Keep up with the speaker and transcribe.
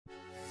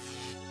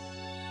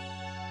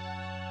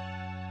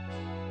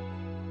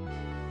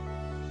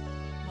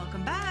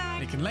Welcome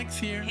back. NicknLex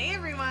here. Hey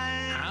everyone.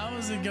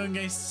 How's it going,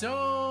 guys?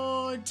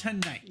 So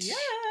tonight,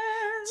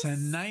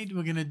 tonight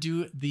we're gonna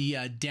do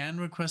the Dan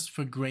request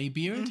for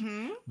Greybeard.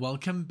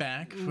 Welcome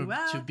back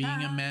to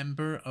being a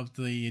member of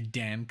the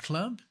Dan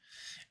Club.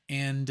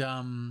 And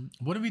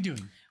what are we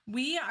doing?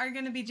 We are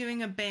going to be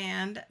doing a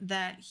band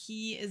that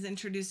he is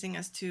introducing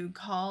us to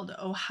called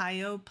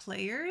Ohio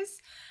Players.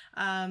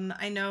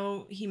 I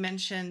know he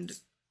mentioned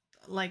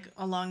like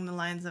along the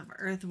lines of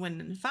Earth,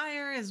 Wind, and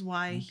Fire is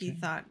why he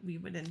thought we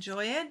would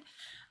enjoy it.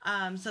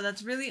 So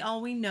that's really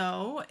all we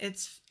know.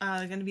 It's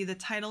going to be the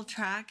title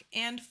track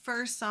and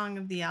first song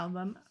of the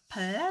album,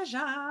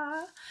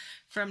 Pleasure,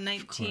 from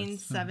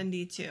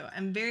 1972.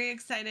 I'm very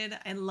excited.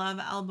 I love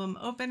album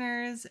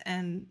openers,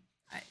 and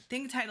I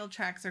think title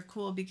tracks are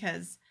cool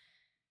because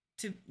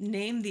to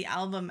name the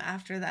album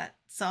after that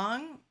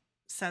song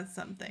says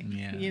something.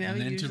 Yeah, you know,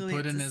 and then to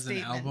put in in as an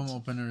album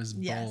opener is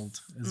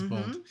bold.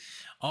 Bold.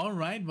 All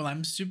right, well,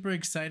 I'm super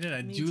excited.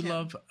 I do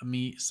love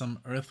me some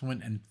Earth,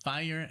 Wind, and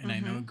Fire, and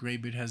I know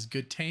Greybeard has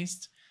good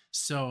taste.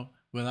 So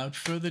without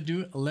further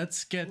ado,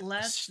 let's get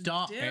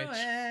started.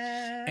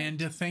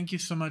 And thank you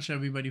so much,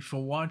 everybody,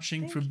 for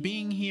watching, for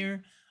being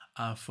here.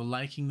 For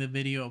liking the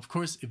video. Of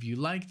course, if you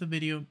like the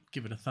video,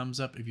 give it a thumbs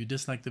up. If you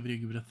dislike the video,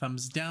 give it a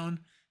thumbs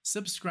down.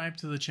 Subscribe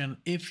to the channel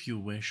if you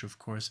wish, of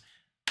course.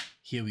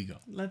 Here we go.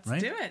 Let's do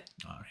it.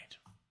 All right.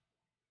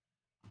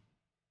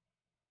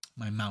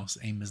 My mouse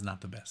aim is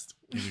not the best.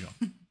 Here we go.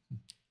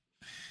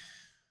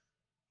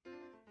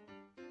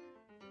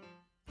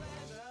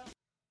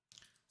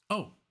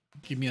 Oh,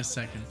 give me a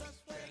second.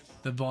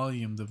 The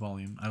volume.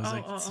 I was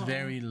it's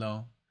very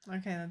low.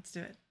 Okay, let's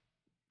do it.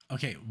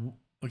 Okay.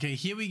 Okay,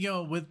 here we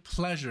go with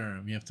Pleasure.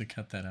 We have to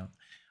cut that out.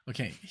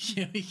 Okay,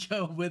 here we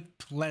go with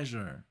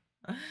Pleasure.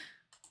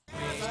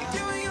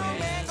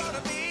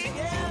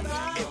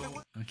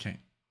 Okay.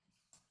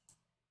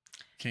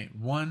 Okay,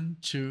 1,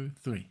 2,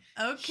 3.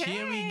 Okay.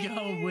 Here we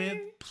go with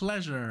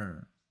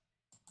Pleasure.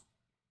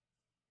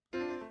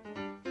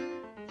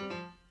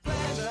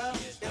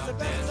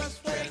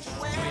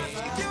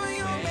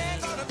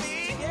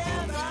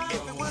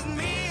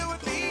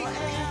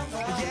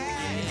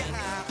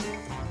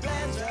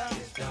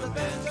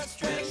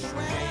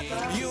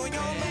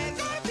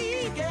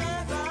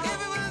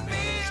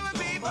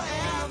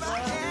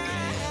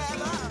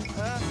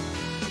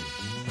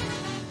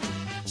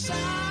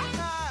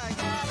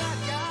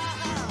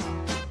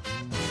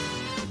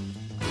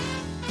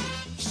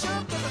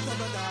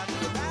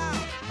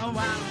 Oh,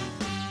 wow.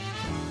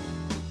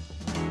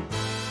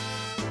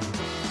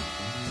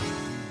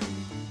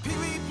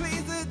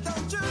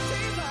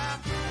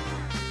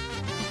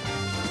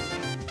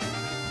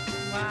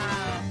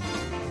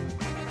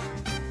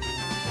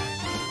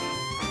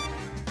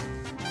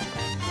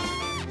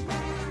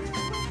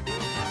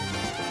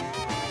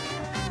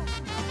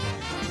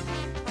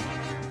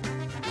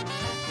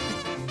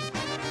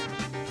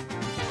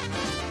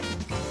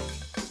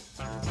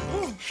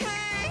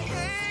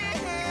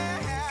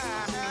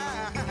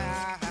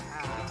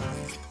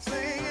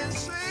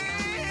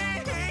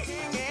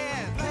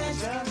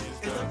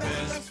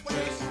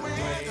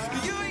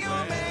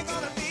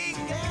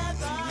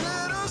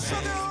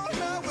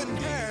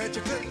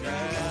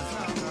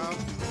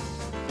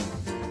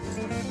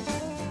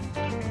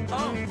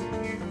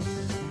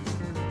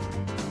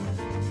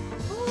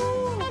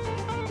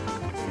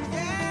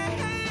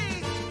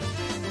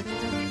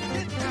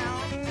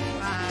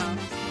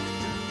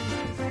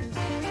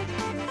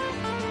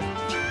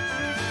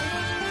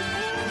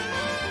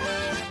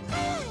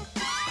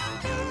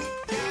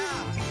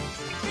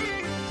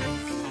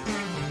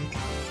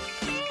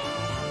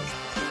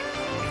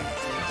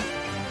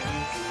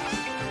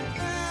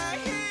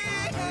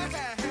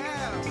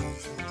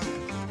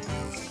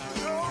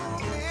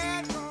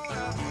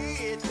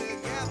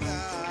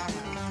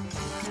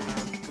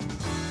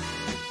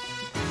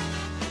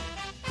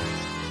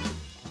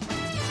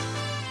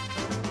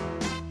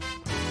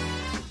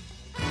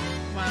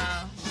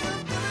 Wow.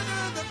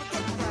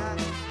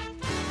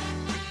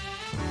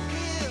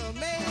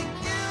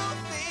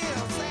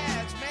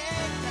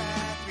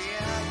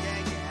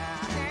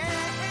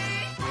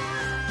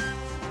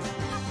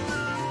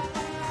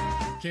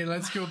 Okay,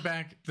 let's go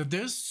back.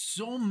 There's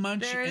so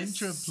much interplay.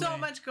 There's so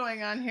much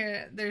going on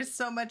here. There's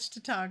so much to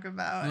talk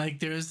about.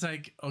 Like there's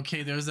like,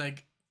 okay, there's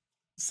like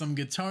some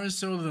guitar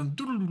solo,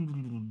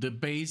 then the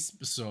bass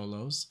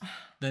solos,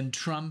 then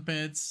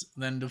trumpets,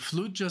 then the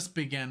flute just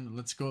began.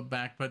 Let's go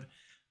back, but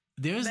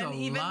there's then a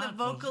even lot.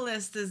 The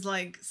vocalist is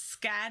like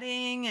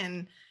scatting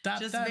and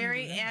just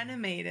very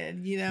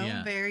animated. You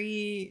know,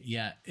 very.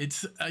 Yeah,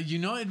 it's you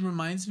know, it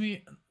reminds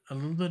me a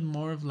little bit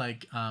more of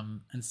like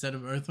instead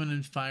of Earth, Wind,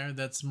 and Fire,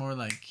 that's more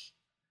like,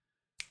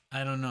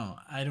 I don't know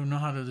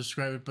how to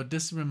describe it, but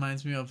this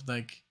reminds me of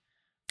like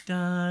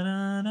da,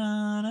 da,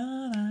 da,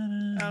 da,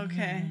 da,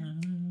 okay,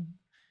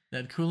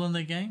 that Kool and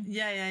the Gang.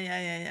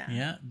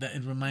 Yeah, that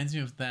it reminds me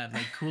of that,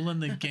 like Kool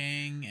and the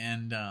Gang,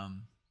 and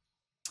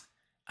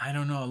I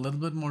don't know, a little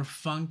bit more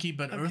funky,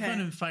 but Earth, Wind,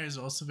 and Fire is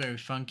also very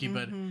funky,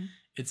 but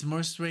it's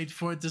more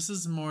straightforward. This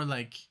is more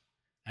like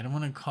I don't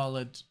want to call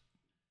it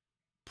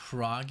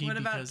proggy. What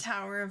about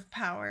Tower of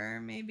Power,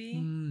 maybe?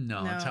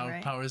 No, Tower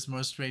of Power is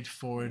more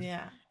straightforward.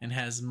 Yeah. And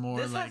has more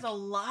This has a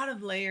lot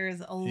of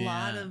layers, a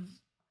lot of...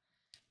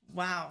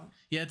 Wow.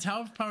 Yeah,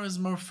 Tower of Power is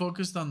more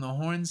focused on the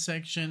horn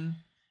section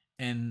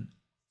and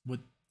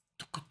with...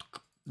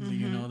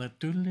 You know, that...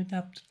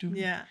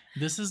 Yeah.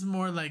 This is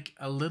more like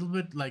a little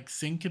bit like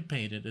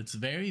syncopated. It's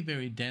very,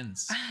 very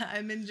dense.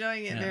 I'm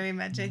enjoying it very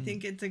much. I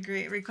think it's a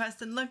great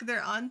request. And look,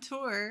 they're on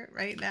tour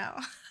right now.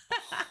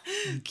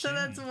 So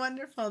that's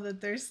wonderful that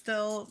they're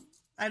still...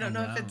 I don't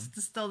know if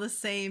it's still the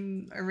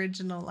same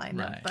original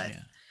lineup, but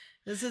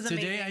this is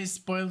amazing. Today I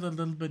spoiled a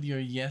little bit your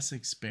Yes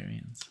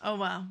experience. Oh,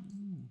 wow.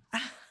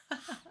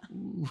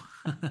 Ooh.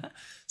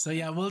 So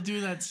yeah, we'll do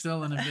that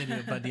still in a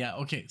video, but yeah,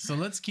 okay, so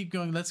let's keep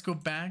going. Let's go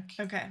back.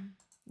 Okay.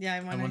 Yeah,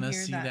 I want to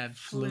see that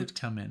flute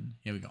come in.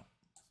 Here we go.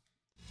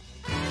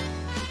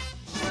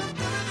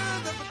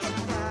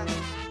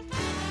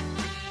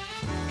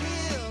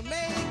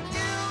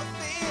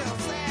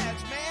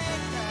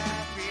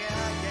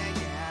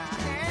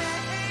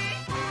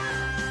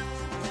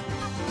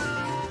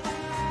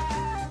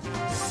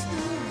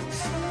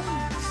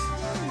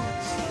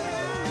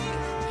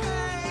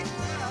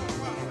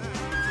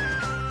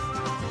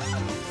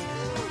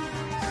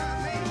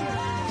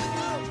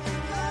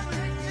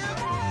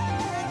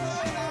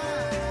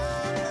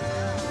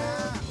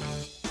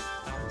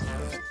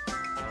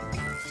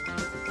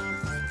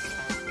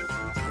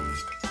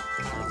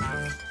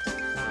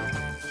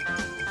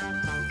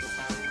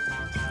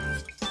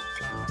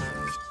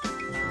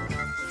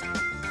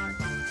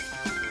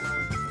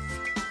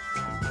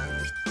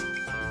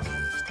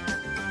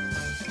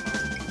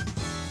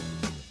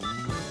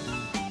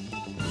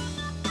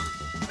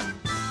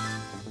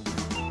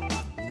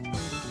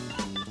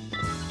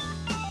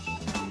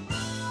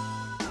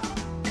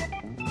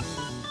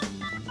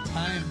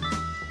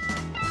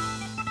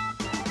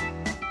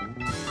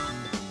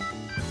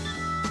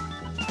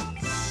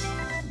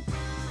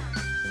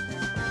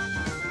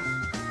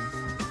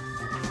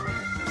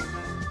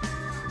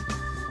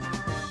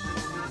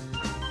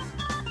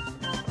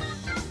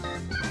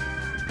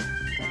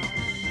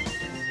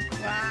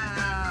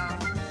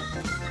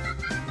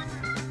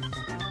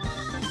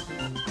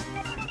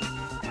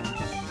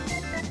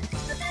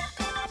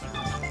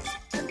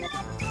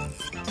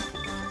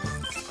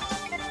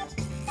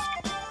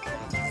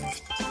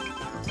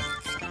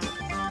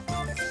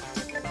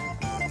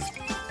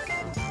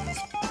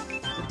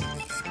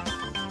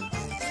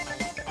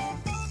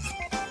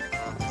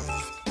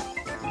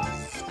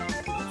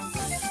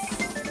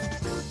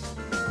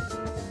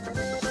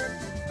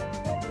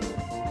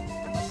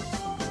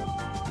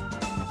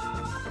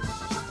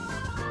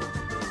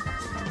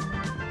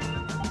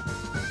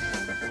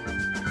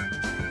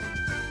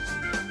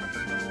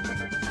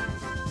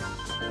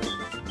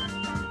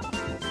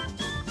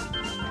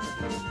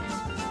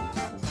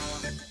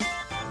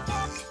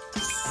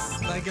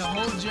 Like a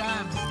whole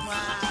jam.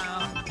 Wow.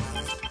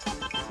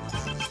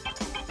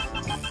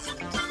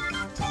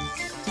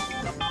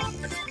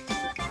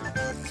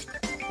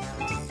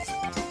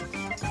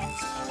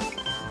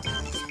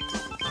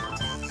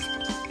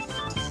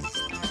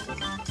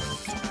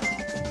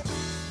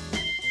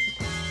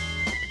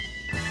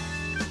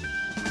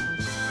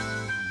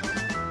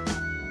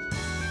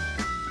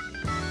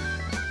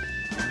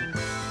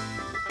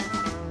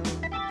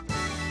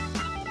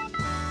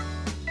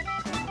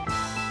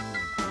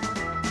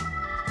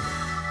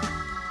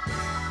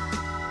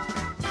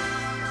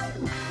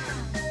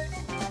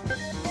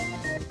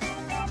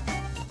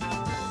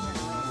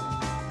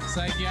 It's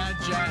like, yeah,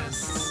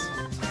 jazz.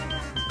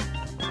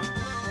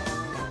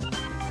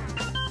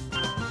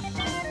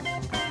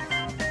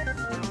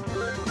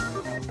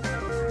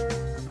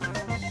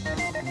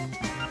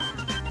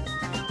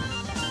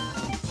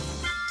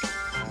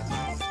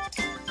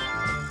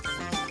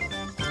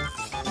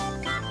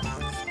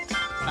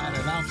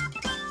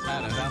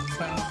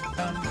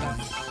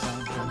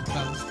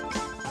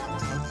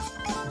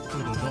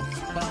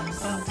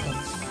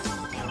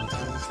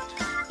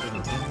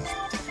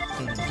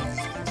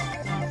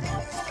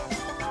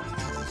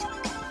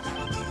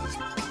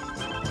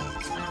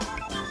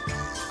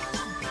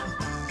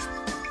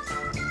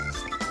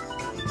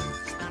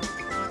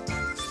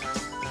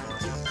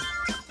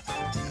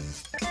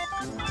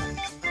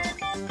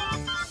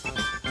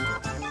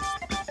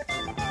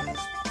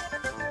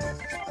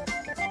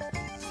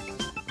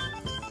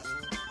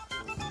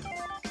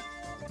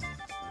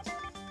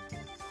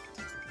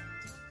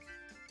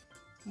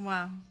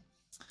 Wow.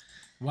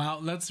 Wow,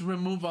 let's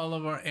remove all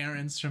of our air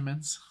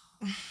instruments.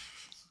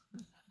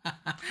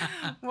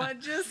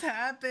 What just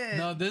happened?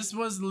 No, this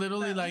was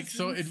literally like,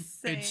 so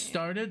it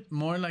started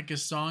more like a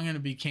song and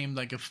it became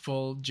like a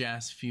full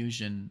jazz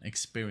fusion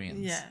experience.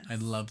 Yes. I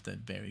loved it.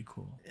 Very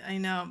cool. I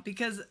know,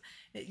 because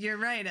you're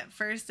right. At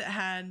first it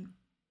had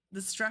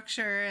the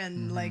structure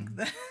and like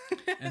the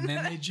and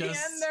then they just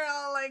the end, they're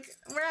all like,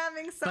 we're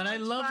having so much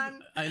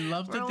fun. I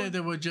loved it that they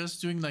were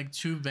just doing like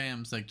two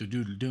vamps, like do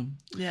doodle doom,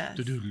 yes,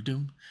 do doodle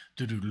doom,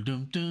 do doodle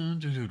doom, doom,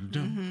 do doodle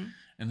doom,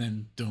 and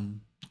then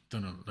doom,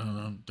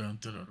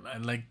 I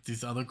like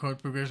this other chord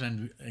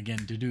progression, and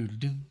again,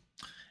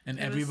 and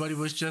everybody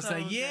was just so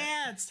like,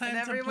 yeah, it's time to play.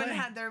 And everyone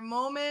had their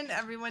moment.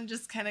 Everyone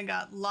just kind of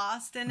got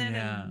lost in it,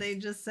 and they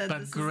just said,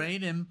 but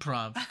great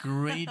improv,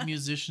 great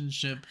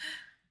musicianship,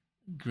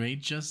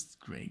 great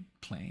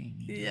playing.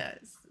 Yes,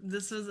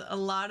 this was a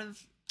lot of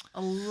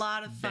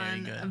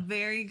fun, a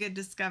very good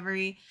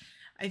discovery.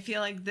 I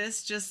feel like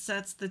this just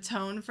sets the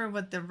tone for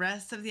what the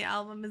rest of the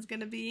album is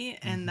going to be,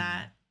 and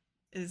that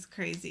is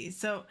crazy.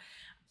 So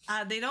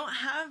they don't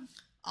have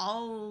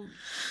all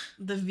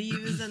the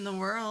views in the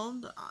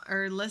world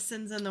or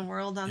listens in the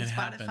world on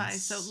Spotify.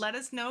 Happens. So let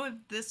us know if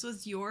this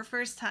was your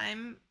first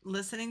time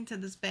listening to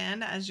this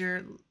band as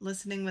you're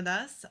listening with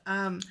us.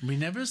 We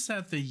never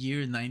said the year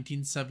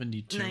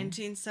 1972.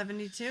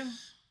 1972.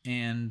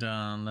 And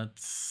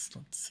let's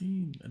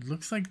see. It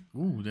looks like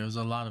there's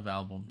a lot of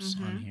albums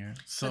on here.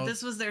 So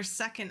this was their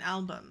second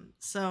album.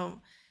 So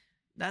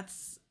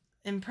that's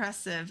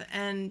impressive.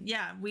 And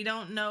yeah, we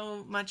don't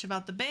know much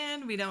about the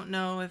band. We don't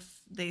know if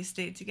they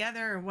stayed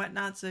together or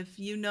whatnot. So if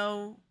you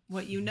know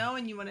what you know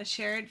and you want to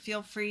share it,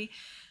 feel free.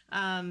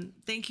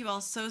 Thank you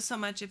all so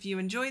much. If you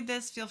enjoyed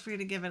this, feel free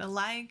to give it a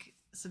like,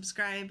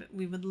 subscribe.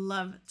 We would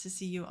love to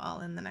see you all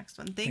in the next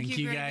one. Thank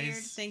you, Greybeard.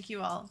 Guys. Thank you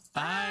all.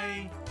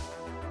 Bye.